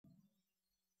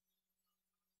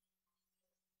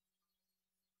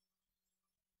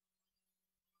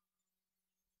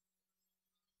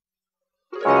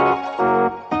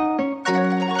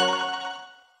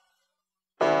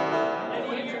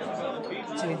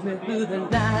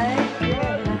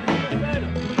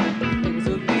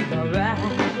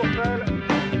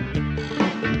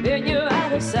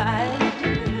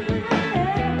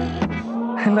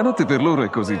La notte per loro è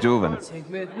così giovane.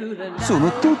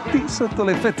 Sono tutti sotto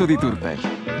l'effetto di Tourtel.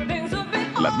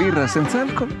 La birra senza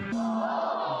alcol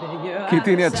che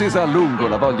tiene accesa a lungo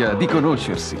la voglia di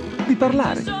conoscersi, di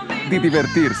parlare, di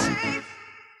divertirsi.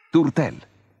 Tourtel,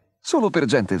 solo per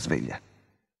gente sveglia.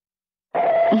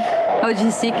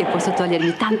 Oggi sì che posso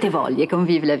togliermi tante voglie con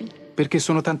Vive la Vie. Perché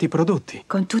sono tanti prodotti.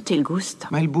 Con tutto il gusto.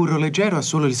 Ma il burro leggero ha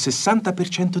solo il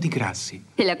 60% di grassi.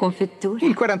 E la confettura?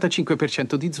 Il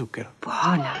 45% di zucchero.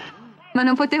 Buona. Ma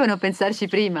non potevano pensarci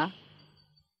prima?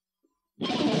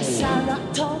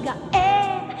 Saratoga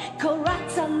e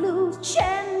Corazza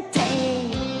Lucente.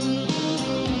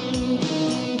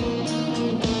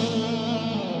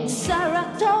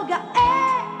 Saratoga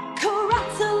e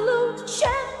Corazza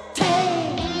Lucente.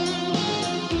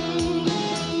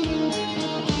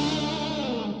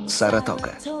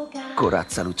 Saratoga,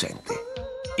 Corazza Lucente.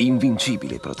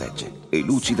 Invincibile protegge e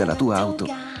lucida la tua auto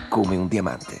come un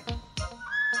diamante.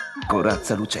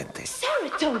 Corazza Lucente.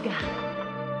 Saratoga.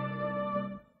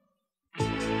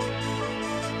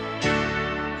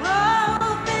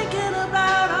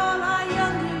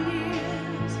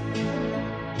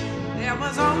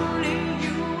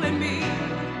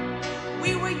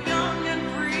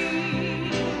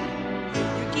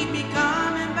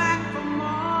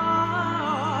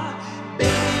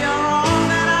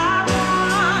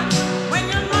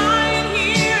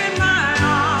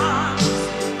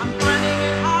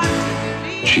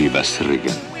 Chivas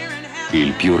Regal,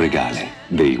 il più regale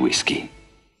dei whisky.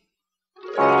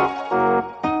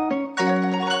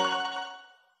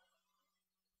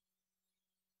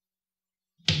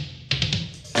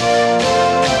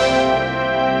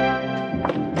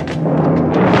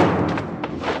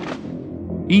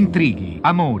 Intrighi,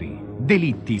 amori,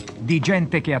 delitti di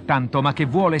gente che ha tanto ma che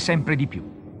vuole sempre di più.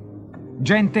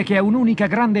 Gente che ha un'unica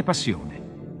grande passione,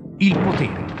 il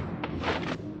potere.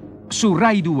 Su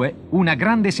RaiDue una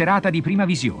grande serata di prima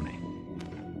visione.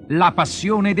 La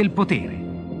passione del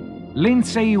potere.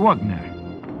 Lindsay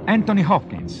Wagner, Anthony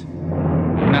Hopkins.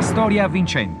 Una storia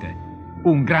avvincente,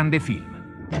 un grande film.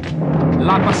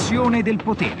 La passione del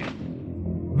potere.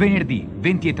 Venerdì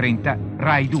 20:30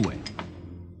 RaiDue.